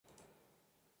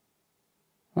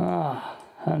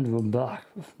And we're back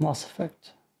with Mass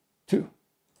Effect 2.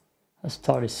 As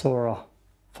Tali, Sora,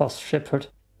 fast Shepard.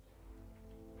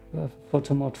 We have a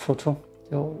photo mod photo.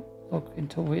 They all look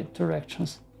into weird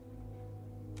directions.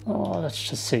 Oh, let's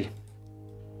just see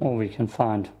what we can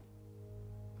find.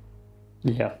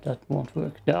 Yeah, that won't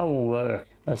work. That won't work.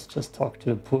 Let's just talk to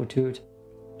the poor dude.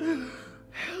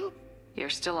 Help! You're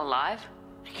still alive?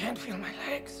 I can't feel my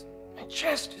legs. My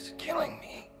chest is killing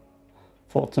me.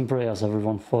 Thoughts and prayers,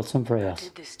 everyone. Thoughts and Who prayers.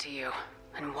 did this to you?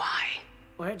 And why?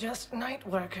 We're just night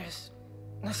workers.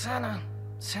 Nasana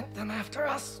sent them after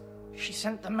us. She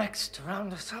sent the mechs to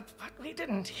round us up, but we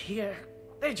didn't hear.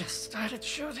 They just started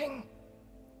shooting.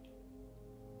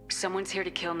 Someone's here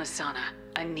to kill Nasana.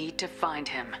 I need to find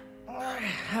him. I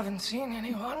haven't seen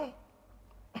anyone.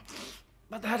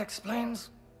 But that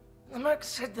explains. The merc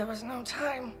said there was no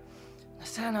time.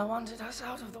 Nasana wanted us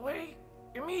out of the way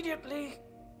immediately.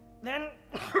 Then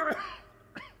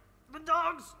the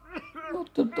dogs.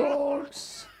 Not the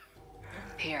dogs.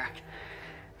 Here.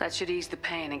 That should ease the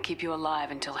pain and keep you alive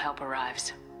until help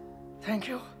arrives. Thank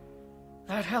you.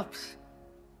 That helps.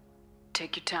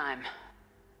 Take your time.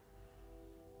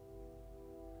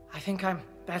 I think I'm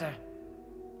better.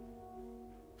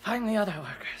 Find the other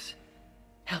workers.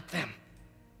 Help them.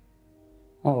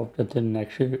 I hope that didn't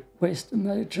actually waste a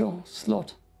major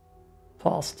slot.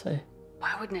 Fast, hey.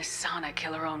 Why would Nasana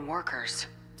kill her own workers?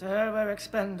 To her, we're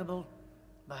expendable.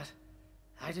 But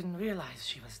I didn't realize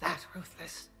she was that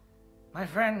ruthless. My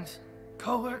friends,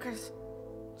 co-workers,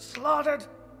 slaughtered.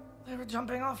 They were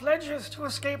jumping off ledges to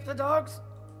escape the dogs.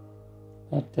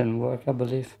 That didn't work, I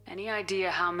believe. Any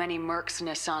idea how many mercs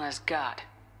Nasana's got?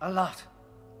 A lot.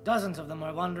 Dozens of them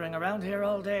are wandering around here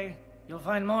all day. You'll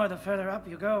find more the further up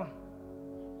you go.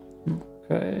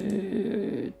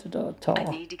 Okay, to the tower. I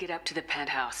need to get up to the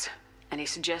penthouse. Any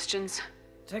suggestions?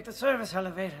 Take the service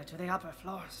elevator to the upper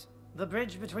floors. The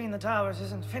bridge between the towers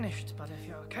isn't finished, but if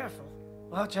you're careful,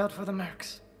 watch out for the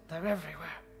mercs. They're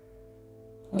everywhere.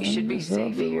 You should be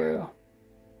safe here.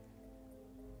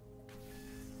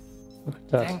 Look at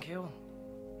that. Thank you.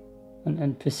 An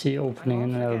NPC opening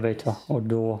an elevator or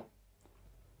door.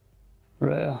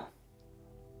 Rare.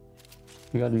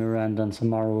 We got Miranda and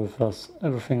Samara with us.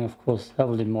 Everything, of course,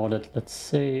 heavily modded. Let's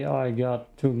say I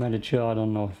got 2 miniature. I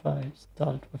don't know if I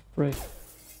started with 3.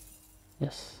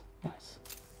 Yes, nice.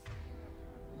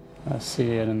 I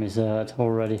see enemies ahead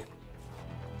already.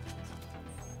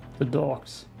 The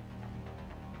dogs.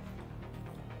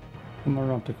 Come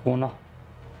around the corner.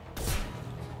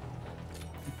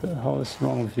 What the hell is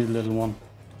wrong with you, little one?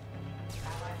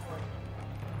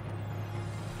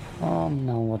 Oh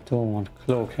no, what do I want?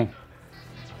 Cloaking.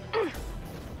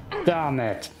 Damn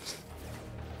it!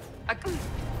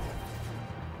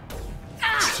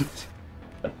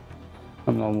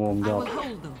 I'm not warmed up.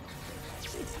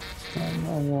 I'm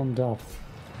not warmed up.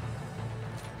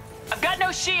 I've got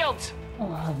no shields! I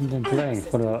haven't been playing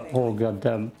for the whole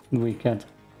goddamn weekend.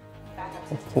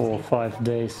 For 4 or 5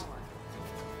 days.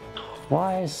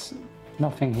 Why is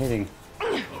nothing hitting?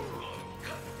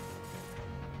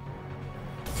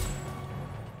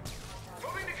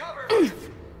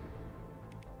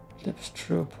 Clips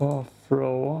trooper,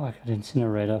 throw. I got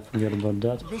incinerator, forget about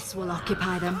that. This will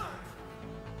occupy them.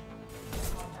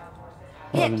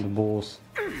 Right in the balls.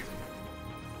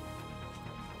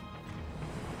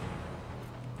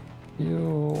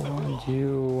 You and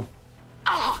you.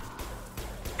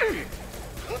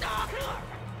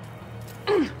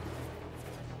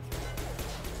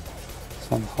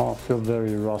 Somehow I feel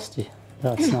very rusty.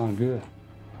 That's not good.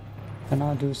 Can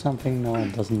I do something? No,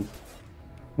 it doesn't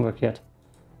work yet.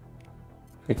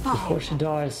 Quick before she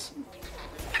dies.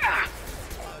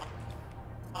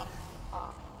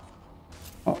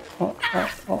 Oh.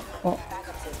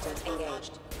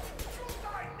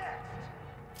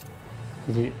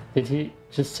 Did he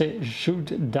just say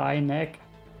shoot die neck?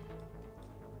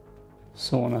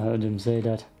 So I heard him say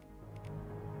that.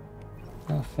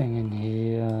 Nothing in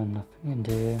here, nothing in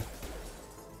there.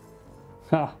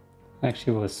 Ha!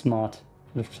 Actually was smart.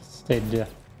 Could have just stayed there.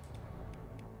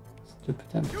 Stupid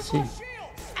NPC.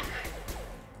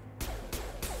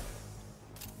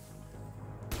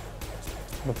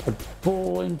 I'll put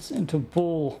bull into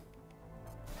bull.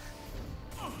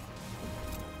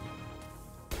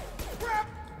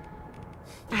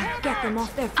 Get them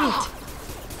off their feet.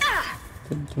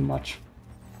 Didn't do much.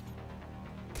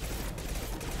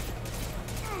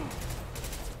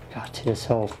 God, his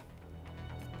health.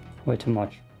 Way too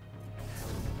much.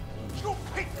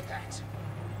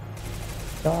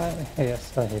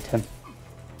 Yes, I hit him.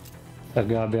 The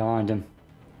guy behind him.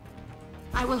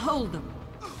 I will hold them.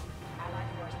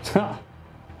 Ha!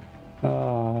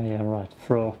 Oh, yeah, right.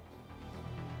 Throw.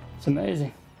 It's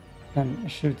amazing. Can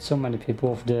shoot so many people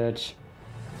off the edge.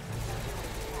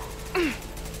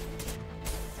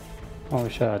 I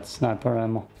wish I had sniper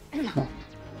ammo. No.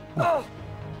 Oh.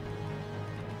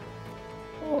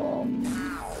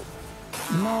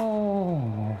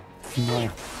 No. No.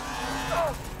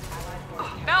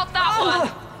 Felt that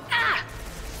one!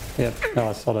 Yep, no,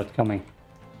 I saw that coming.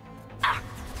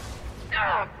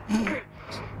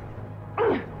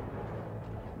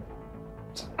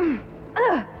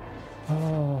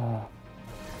 Oh.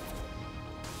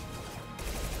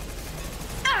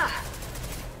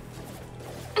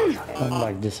 I don't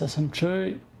like this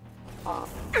SMG.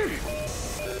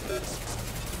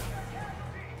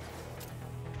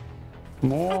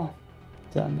 More?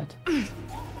 Damn it.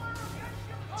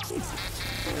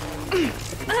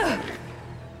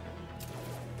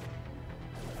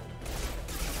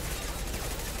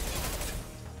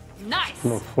 Nice!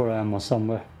 Look for ammo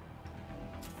somewhere.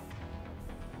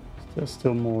 There's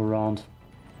still more around.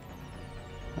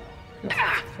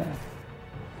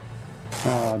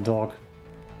 Ah, dog.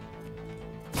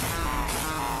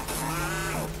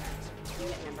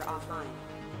 Unit number offline.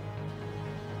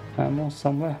 Ammo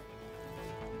somewhere.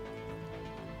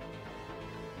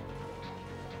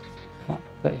 Can't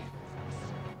be.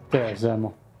 There's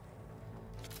ammo.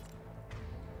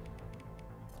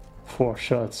 4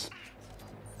 shots.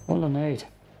 Well, an 8.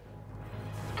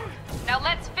 Now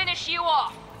let's finish you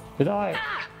off! Did I?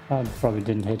 I probably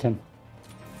didn't hit him.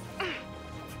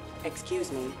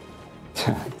 Excuse me.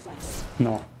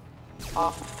 No.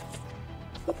 Off.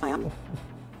 I am.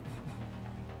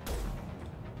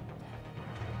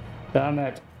 Damn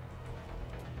it.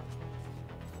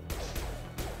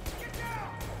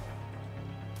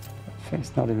 That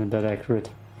thing's not even that accurate.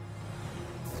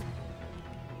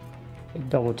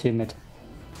 Double team it.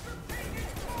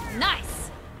 Nice!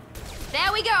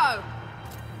 There we go!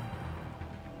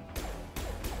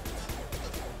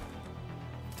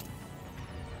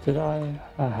 Did I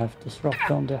have disrupt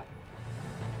down there?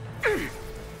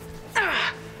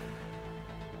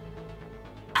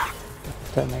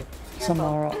 Damn it.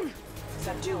 Samara.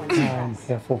 Subdue and I'm suppress.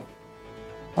 careful.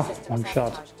 Ah, System one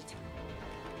shot. sabotage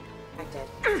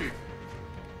detected.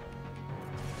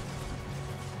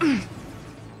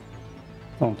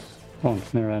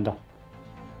 Don't, Miranda.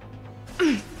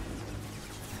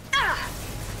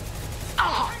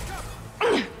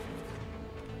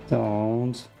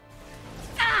 Don't.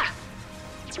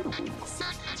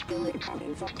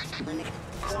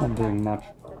 It's not doing much.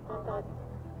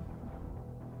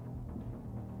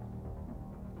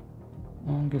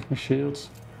 Oh, give me shields.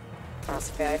 Felt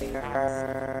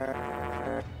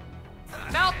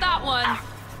that one!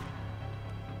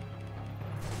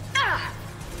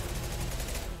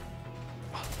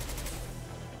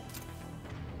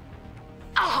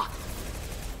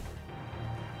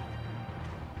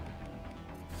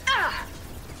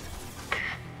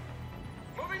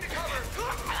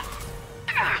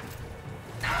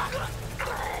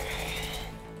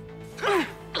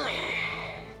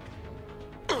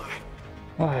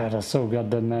 Oh yeah, there's so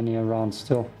goddamn many around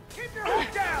still. Keep your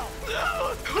head down!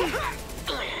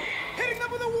 Hitting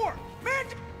them with a warp! Man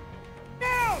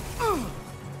down!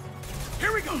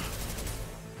 Here we go!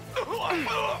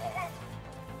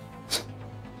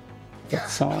 That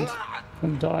sound.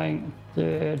 I'm dying.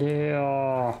 There they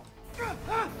are.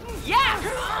 Yes!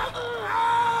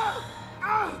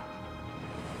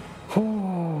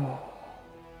 Oh.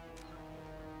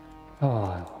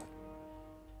 Oh.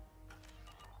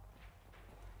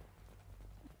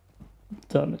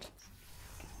 Damn it.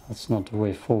 That's not the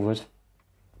way forward.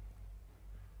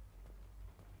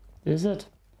 Is it?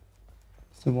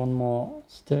 Is there one more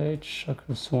stage? I could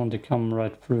have sworn they come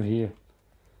right through here.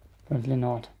 Apparently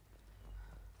not.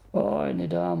 Oh, I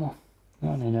need ammo.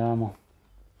 I need ammo.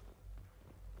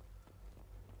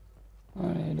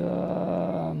 I need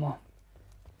ammo.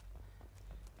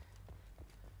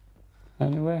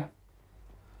 Anywhere?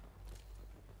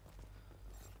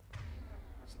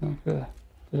 It's not good.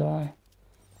 Did I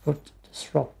put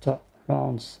disruptor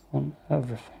rounds on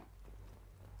everything?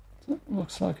 It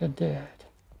looks like I did.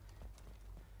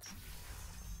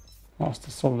 Oh,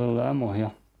 there's still a little ammo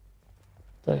here.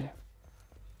 There.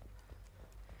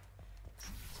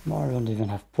 Samara don't even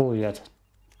have pull yet.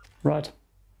 Right.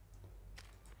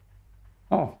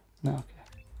 Oh, no, okay.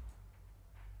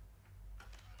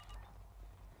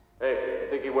 Hey, I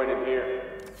think he went in here.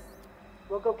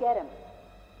 We'll go get him.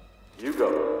 You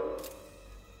go.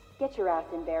 Get your ass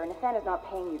in there, and Nathana's not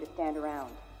paying you to stand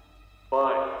around.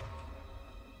 Fine.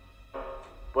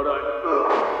 But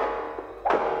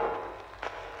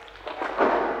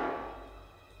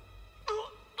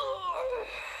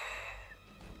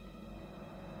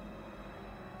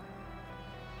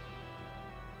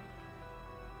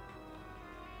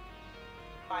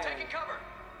Firing. cover.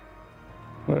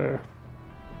 Where?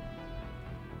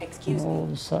 Excuse On me. all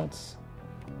the sides.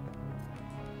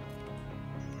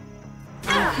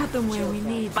 We'll put them where we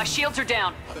need My them. shields are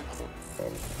down.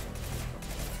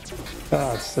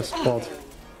 Ah, it's the spot. Should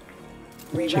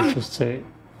Reroute. just say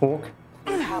Hawk.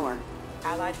 Power.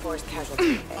 Allied force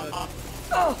casualty.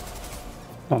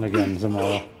 And again,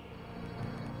 Samara.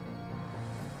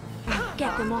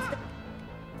 Get them off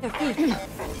their feet.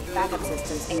 Backup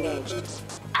systems engaged.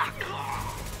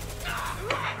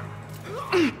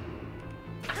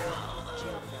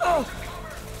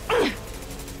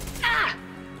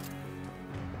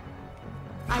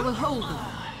 I will hold them.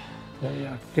 There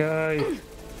you go.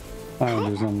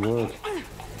 Finally do some work.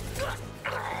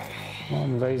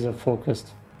 I'm laser focused.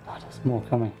 Oh, there's more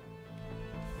coming.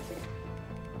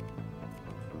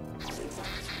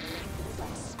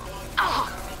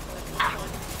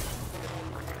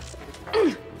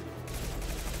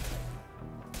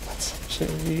 That's such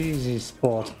an easy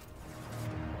spot.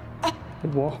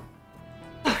 What?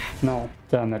 No,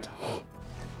 damn it.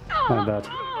 My bad.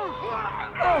 Power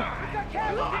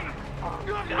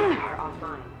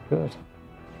offline. Good.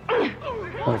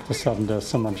 All of a sudden there's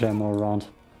so much ammo around.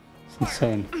 It's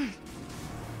insane.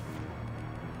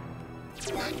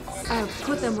 I'll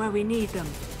put them where we need them.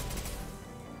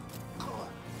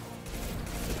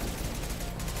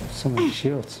 So many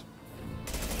shields.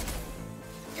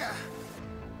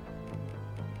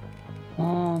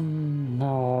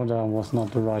 No, that was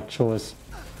not the right choice.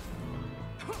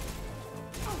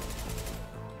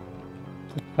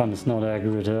 That gun is not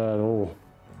accurate at all.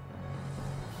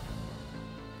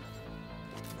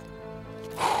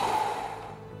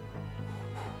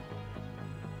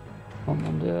 I'm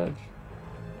on the edge.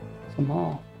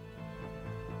 Somehow.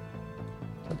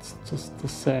 That's just the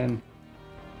same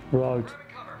route.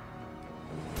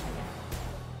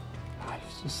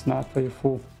 Nice, just sniper, you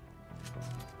fool.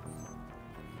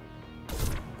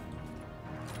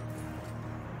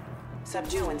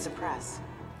 Subdue and suppress.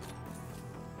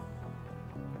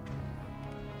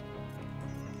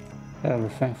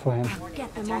 Everything for him.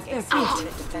 Get them off Attack their external feet.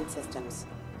 unit defense systems.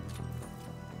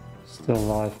 Still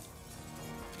alive.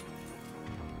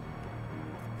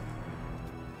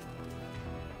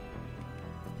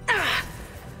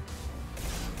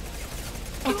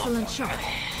 Excellent shot.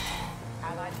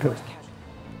 Allied Good. force casualty.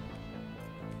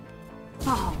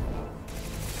 Fall.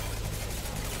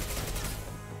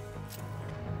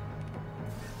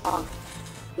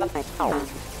 Off. Light. On.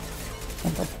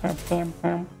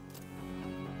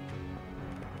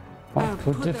 I'll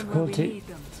For put them where we difficulty, need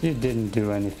them. you didn't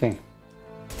do anything.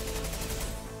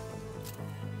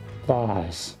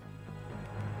 Lies.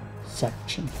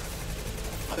 Deception.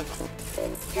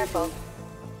 Careful.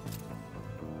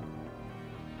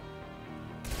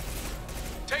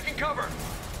 Taking cover.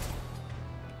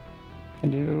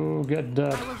 Can you get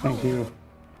that? Thank you.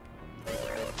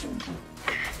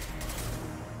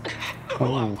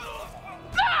 Oh, I'm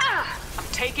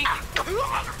taking.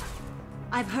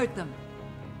 I've hurt them.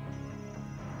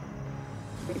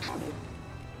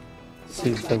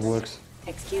 see if that works.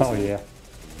 Excuse Oh me. yeah.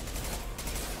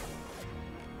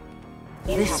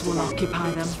 This will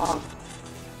occupy them.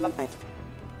 Light.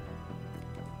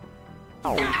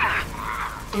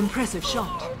 Impressive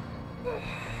shot.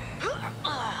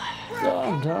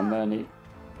 Damn many.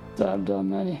 Damn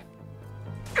many.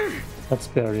 That's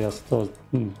barriers though.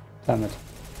 Damn it.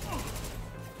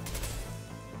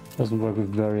 Doesn't work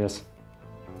with barriers.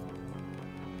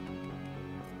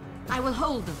 I will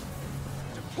hold them.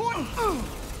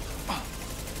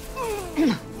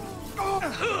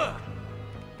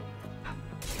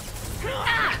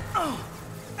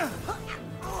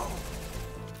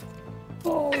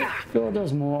 Oh god,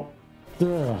 there's more.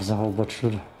 There's a whole bunch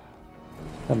of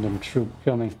random troop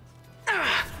coming.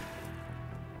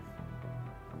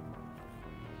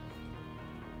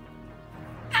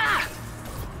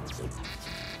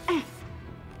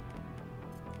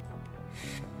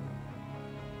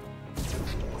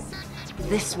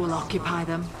 This will occupy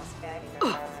them.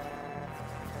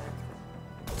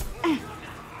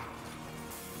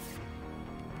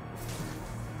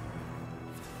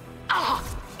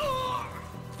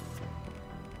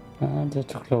 And they're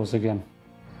too close again.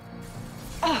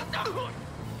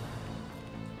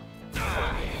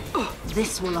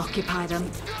 This will occupy them.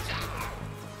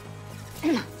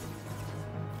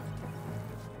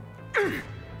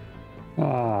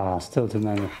 Ah, still too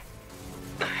many.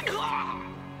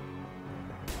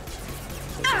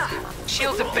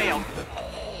 Shields have failed.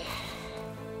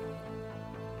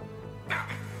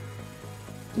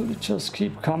 Do they just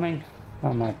keep coming?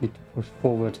 I might need to push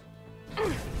forward.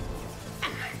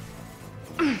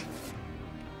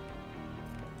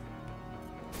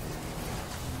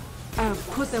 I'll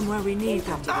put them where we need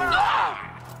them.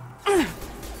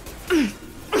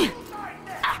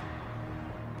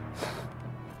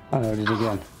 I heard it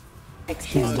again.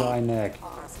 She's dying neck.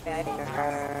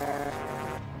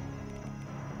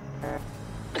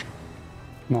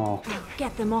 No.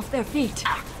 Get them off their feet.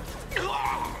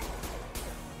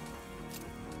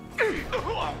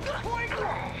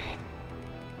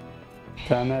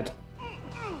 Damn it.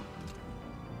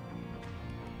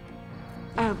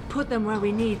 I'll put them where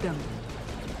we need them.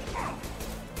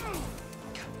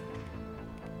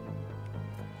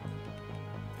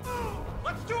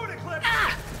 Let's do it, Eclipse!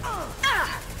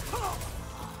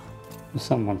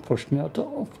 Someone pushed me out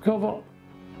of cover.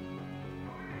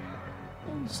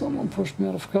 Someone pushed me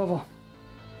out of cover.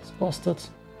 It's bastards.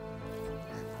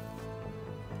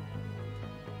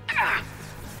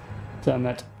 Damn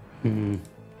it.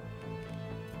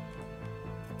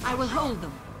 I will hold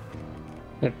them.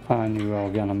 If I knew we were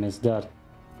gonna miss that.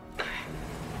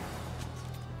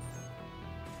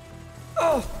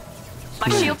 My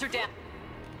shields are down.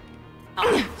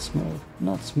 Smooth,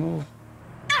 not smooth.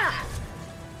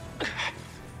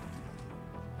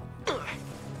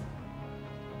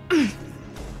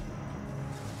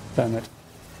 Damn it.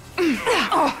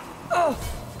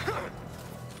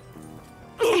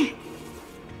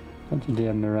 Don't you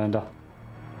dare, Miranda.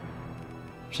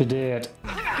 She did.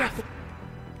 Get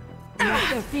them off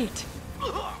their feet.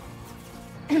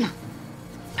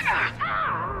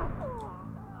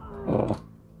 Oh,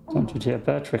 don't you dare,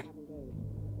 Patrick.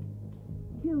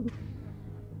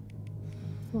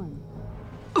 One.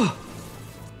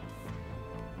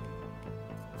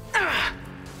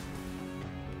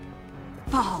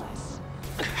 Fall.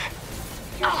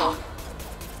 Careful.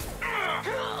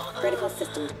 Critical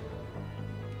system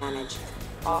damage.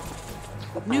 Off.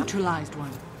 Neutralized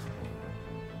one.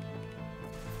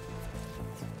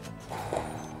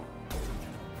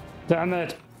 Damn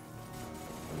it.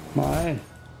 Mine.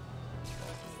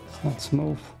 It's not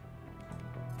smooth.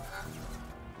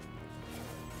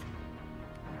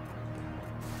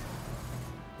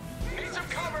 Need some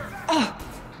cover!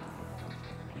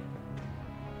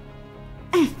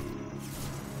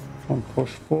 Don't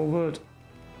push forward.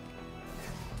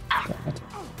 Damn it.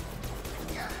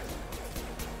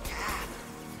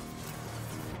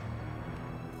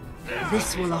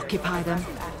 This will occupy them.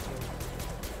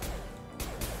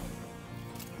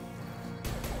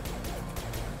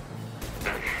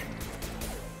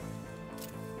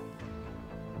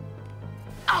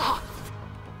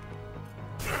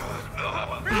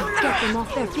 Get them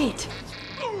off their feet.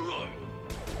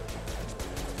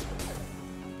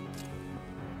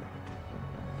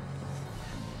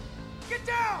 Get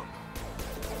down!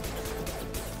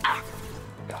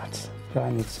 God, guy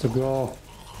needs to go.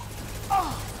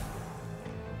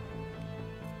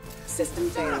 System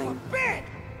failing. Bit!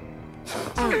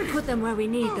 I'll put them where we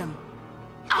need them.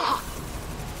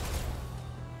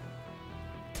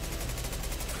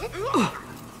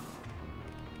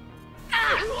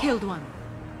 Killed one.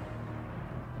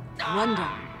 One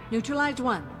down. Neutralized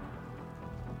one.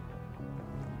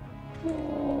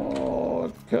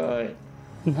 Okay.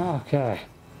 Okay.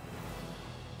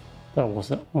 That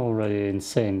was already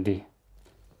insanely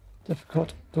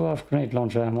difficult. Do I have grenade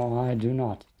launcher ammo? I do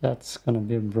not. That's gonna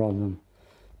be a problem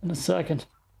in a second.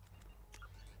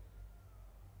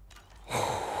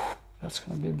 That's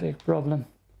gonna be a big problem.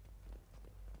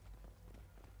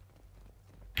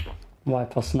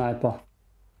 Viper sniper.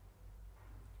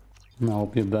 I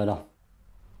hope you're better.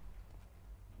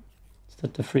 Is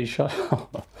that the free shot?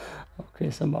 Okay,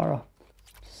 Samara.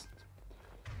 Just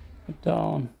put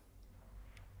down.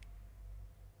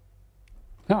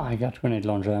 Ah, I got grenade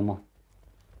launcher ammo.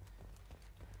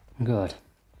 Good.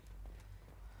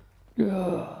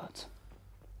 Good.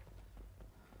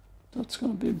 That's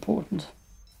gonna be important.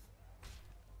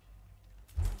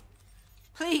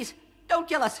 Please, don't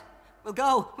kill us. We'll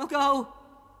go. We'll go.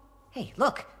 Hey,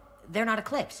 look. They're not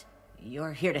Eclipse.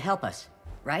 You're here to help us,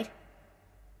 right?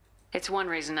 It's one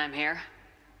reason I'm here.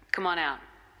 Come on out.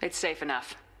 It's safe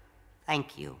enough.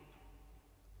 Thank you.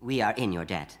 We are in your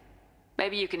debt.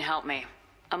 Maybe you can help me.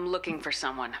 I'm looking for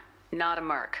someone. Not a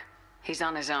merc. He's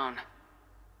on his own.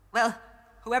 Well,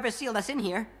 whoever sealed us in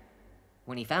here.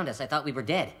 When he found us, I thought we were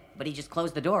dead, but he just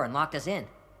closed the door and locked us in.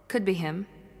 Could be him,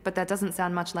 but that doesn't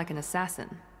sound much like an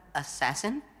assassin.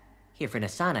 Assassin? Here for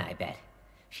Nasana, I bet.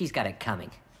 She's got it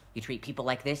coming. You treat people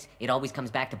like this, it always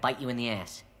comes back to bite you in the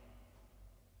ass.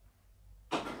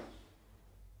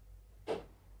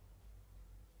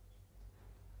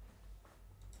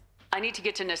 I need to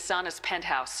get to Nasana's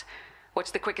penthouse.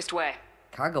 What's the quickest way?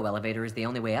 Cargo elevator is the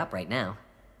only way up right now.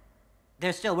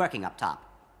 They're still working up top.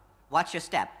 Watch your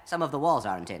step. Some of the walls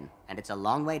aren't in, and it's a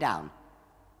long way down.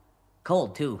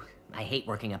 Cold, too. I hate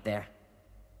working up there.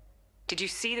 Did you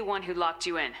see the one who locked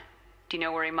you in? Do you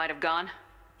know where he might have gone?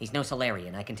 He's no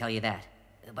Solarian, I can tell you that.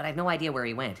 But I've no idea where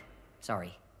he went.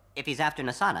 Sorry. If he's after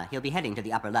Nasana, he'll be heading to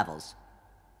the upper levels.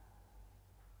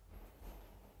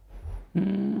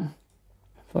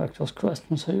 Factor's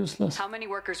questions are useless. How many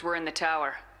workers were in the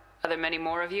tower? Are there many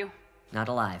more of you? Not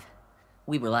alive.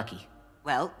 We were lucky.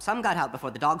 Well, some got out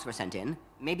before the dogs were sent in.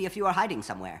 Maybe a few are hiding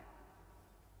somewhere.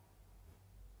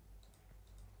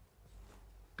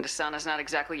 Nasana's not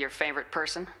exactly your favorite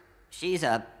person? She's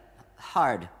a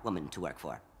hard woman to work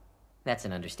for. That's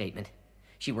an understatement.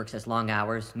 She works us long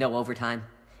hours, no overtime,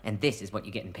 and this is what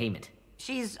you get in payment.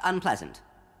 She's unpleasant,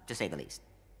 to say the least.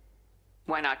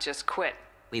 Why not just quit?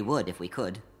 We would if we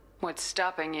could. What's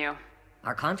stopping you?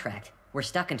 Our contract. We're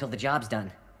stuck until the job's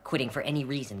done. Quitting for any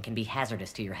reason can be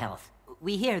hazardous to your health.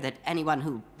 We hear that anyone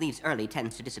who leaves early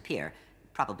tends to disappear.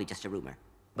 Probably just a rumor.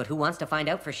 But who wants to find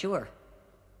out for sure?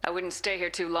 I wouldn't stay here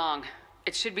too long.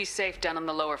 It should be safe down on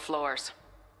the lower floors.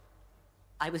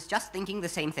 I was just thinking the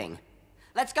same thing.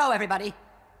 Let's go, everybody!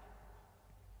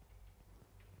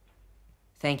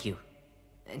 Thank you.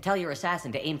 And tell your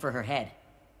assassin to aim for her head.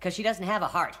 'Cause she doesn't have a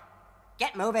heart.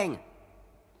 Get moving!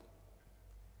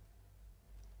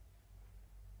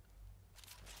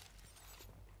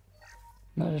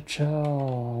 Manager,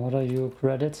 what are you?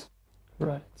 Credits?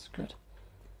 Credits, good.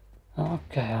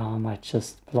 Okay, I might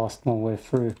just blast my way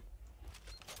through.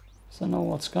 So I know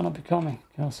what's gonna be coming.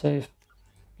 Can I save?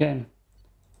 Again.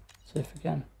 Save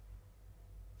again.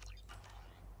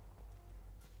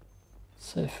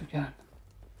 Save again.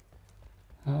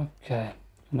 Okay.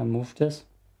 Can I move this?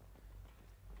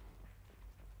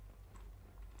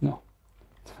 No.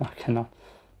 I cannot.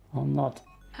 I'm not.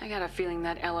 I got a feeling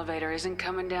that elevator isn't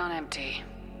coming down empty.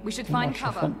 We should find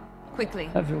cover. Quickly.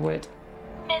 Heavyweight.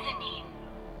 Mezzanine.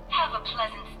 Have a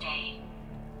pleasant stay.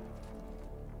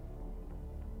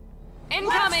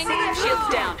 Incoming! Shields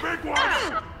down.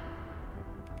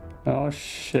 Oh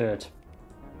shit.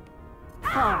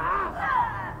 Get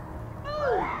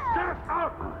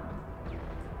up!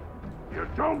 You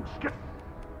don't skip.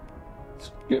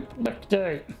 Skip leg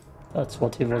day. That's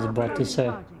what he was about to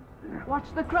say. Watch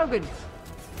the Krogans.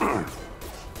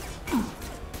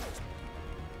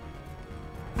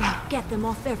 Get them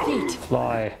off their feet.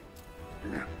 Fly.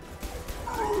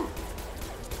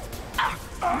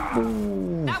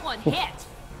 Ooh. That one hit.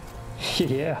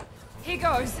 Yeah. Here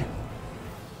goes.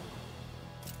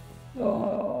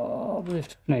 Oh, I believe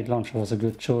the grenade launcher was a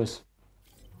good choice.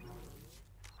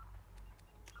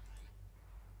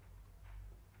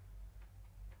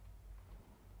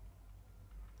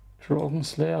 Krogan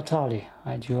Slayer Tali.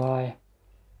 IGI.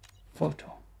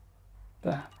 Photo.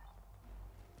 Bam.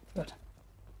 Good.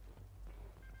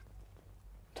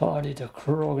 Tali the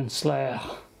Krogan Slayer.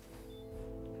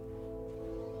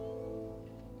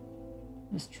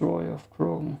 Destroyer of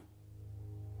Krogan.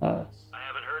 I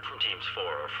haven't heard from teams 4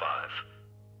 or 5.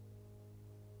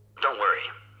 Don't worry,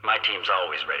 my team's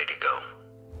always ready to go.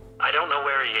 I don't know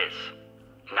where he is.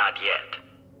 Not yet.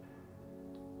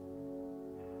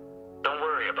 Don't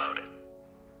worry about it.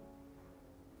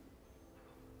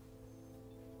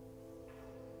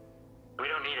 We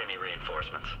don't need any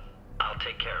reinforcements. I'll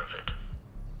take care of it.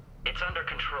 It's under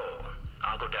control.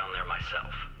 I'll go down there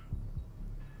myself.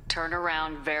 Turn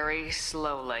around very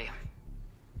slowly.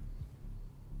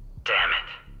 Damn it.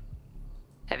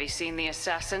 Have you seen the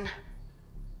assassin?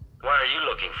 Why are you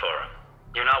looking for him?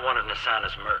 You're not one of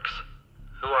Nasana's mercs.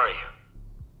 Who are you?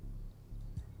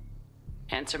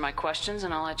 Answer my questions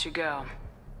and I'll let you go.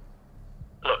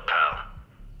 Look, pal.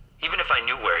 Even if I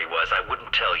knew where he was, I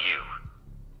wouldn't tell you.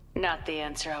 Not the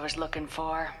answer I was looking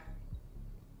for.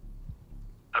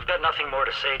 I've got nothing more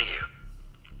to say to you.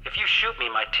 If you shoot me,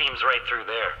 my team's right through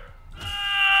there.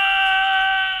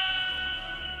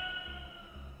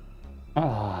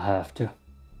 Oh, I have to.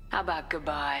 How about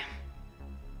goodbye?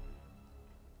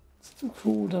 It's too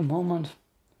cool, the moment.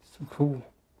 It's too cool.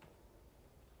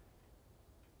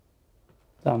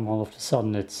 Then all of a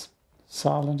sudden it's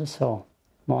silent as hell.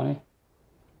 Money.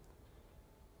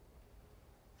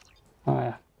 Oh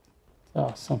yeah.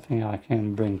 That's something I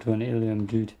can bring to an alien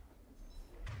dude.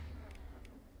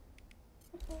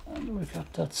 And we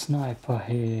got that sniper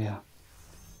here.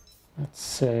 Let's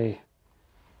say.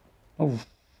 Oh.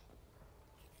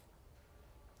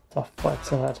 Tough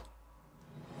fights ahead.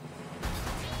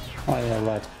 Oh yeah,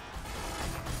 right.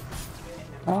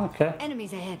 Okay.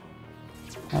 Enemies ahead.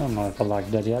 I don't know if I like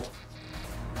that yet.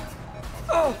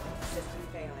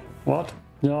 What?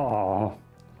 Oh.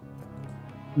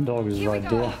 Dog is right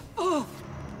there.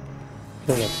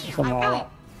 Kill it, Samara.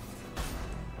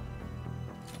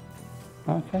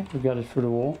 Okay, we got it through the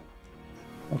wall.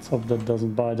 Let's hope that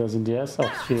doesn't bite us in the ass.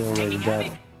 Oh, she already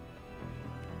dead.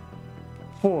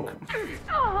 Fork.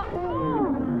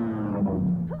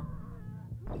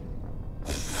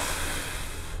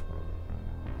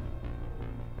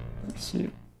 Let's see.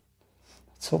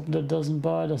 Let's hope that doesn't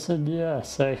bite us in the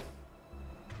ass, eh?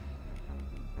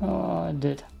 Oh, I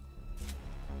did.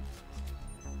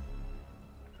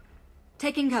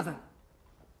 Taking cover.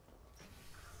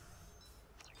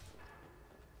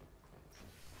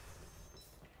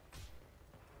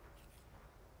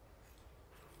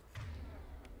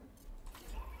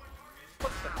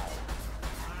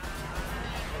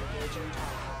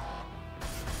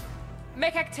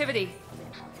 Make activity.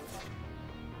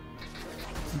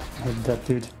 I hate that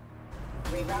dude.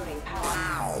 Rerouting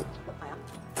power.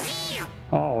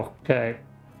 Oh, okay.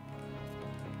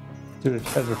 Dude,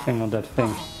 everything on that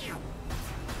thing.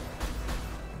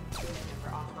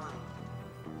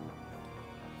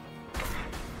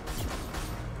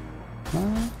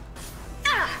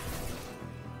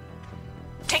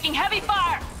 Taking heavy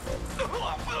fire!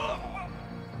 I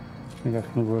think I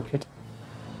can work it.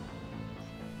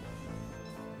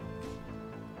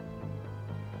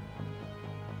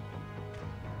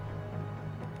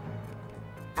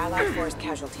 Allied force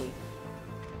casualty.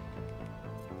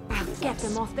 Get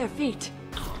them off their feet.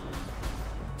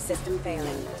 System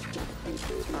failing.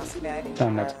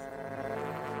 Damn it.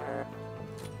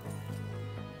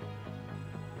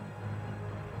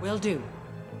 Will do.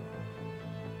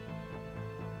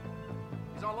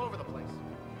 He's all over the place.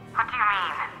 What do you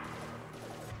mean?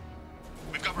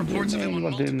 We've got reports of him on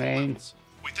What do you multiple mean? levels.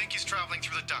 We think he's traveling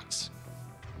through the ducts.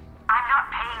 I'm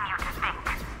not paying you to think.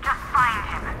 Just find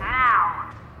him, now!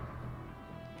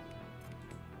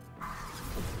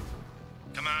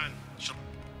 Come on. She'll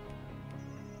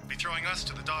be throwing us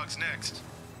to the dogs next.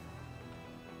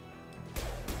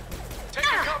 Take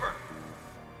your cover!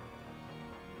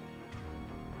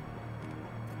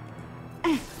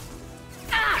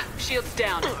 Shields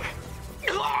down.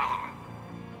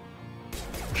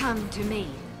 Come to me.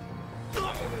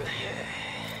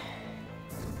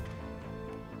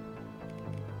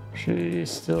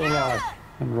 She's still alive.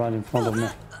 I'm right in front of me.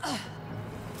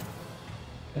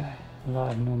 Okay,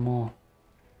 alive no more.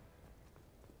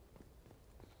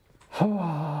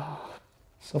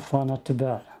 So far, not too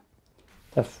bad. Are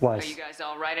Death-wise. you guys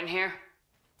all right in here?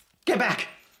 Get back!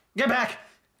 Get back!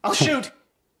 I'll shoot!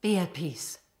 Be at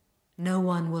peace. No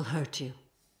one will hurt you.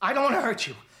 I don't want to hurt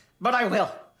you, but I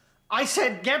will. I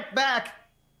said get back!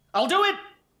 I'll do it!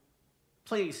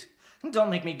 Please, don't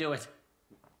make me do it.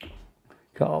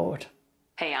 God.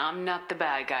 Hey, I'm not the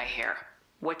bad guy here.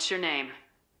 What's your name?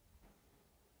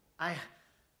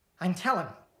 I'm Talon.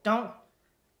 Don't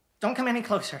come any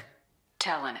closer.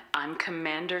 Talon, I'm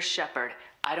Commander Shepard.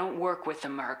 I don't work with the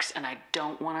mercs, and I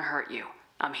don't want to hurt you.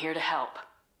 I'm here to help.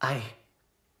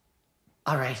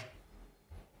 All right.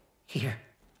 Here.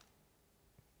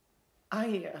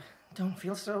 I don't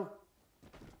feel so...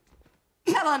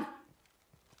 Talon!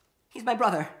 He's my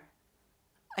brother.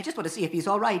 I just want to see if he's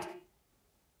all right.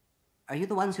 Are you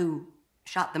the ones who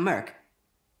shot the merc?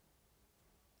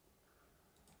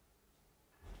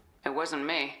 It wasn't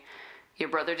me. Your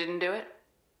brother didn't do it?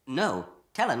 No.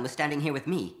 Talon was standing here with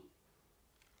me.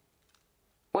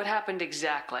 What happened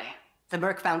exactly? The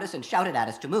merc found us and shouted at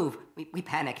us to move. We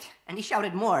panicked, and he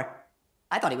shouted more.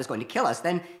 I thought he was going to kill us,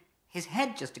 then his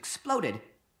head just exploded.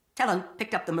 Talon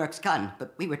picked up the merc's gun,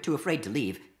 but we were too afraid to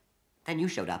leave. Then you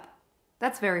showed up.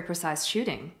 That's very precise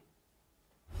shooting.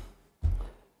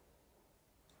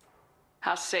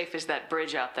 How safe is that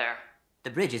bridge out there? The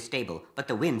bridge is stable, but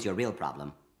the wind's your real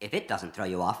problem. If it doesn't throw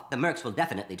you off, the mercs will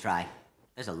definitely try.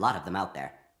 There's a lot of them out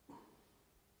there.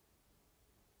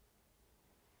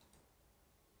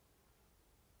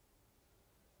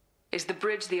 Is the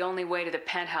bridge the only way to the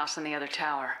penthouse in the other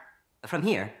tower? From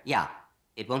here, yeah.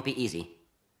 It won't be easy.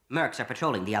 Mercs are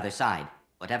patrolling the other side.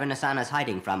 Whatever Nasana's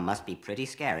hiding from must be pretty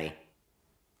scary.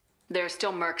 There are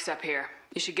still mercs up here.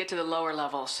 You should get to the lower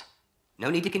levels. No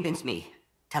need to convince me.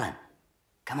 Talon,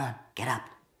 come on, get up.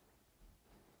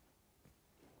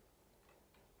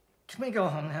 Can we go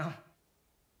home now?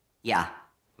 Yeah,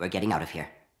 we're getting out of here.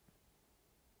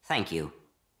 Thank you.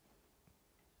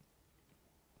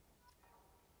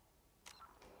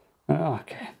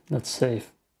 Okay, that's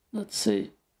safe. Let's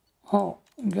see. Oh,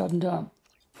 gotten down.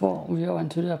 Before we are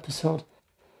into the episode.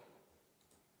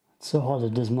 It's so hot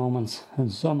at this moment in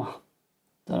summer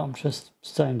that I'm just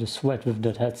starting to sweat with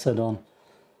that headset on.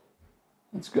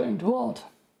 It's going too hot.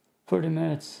 30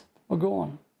 minutes are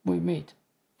gone. We meet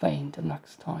Vane the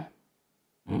next time.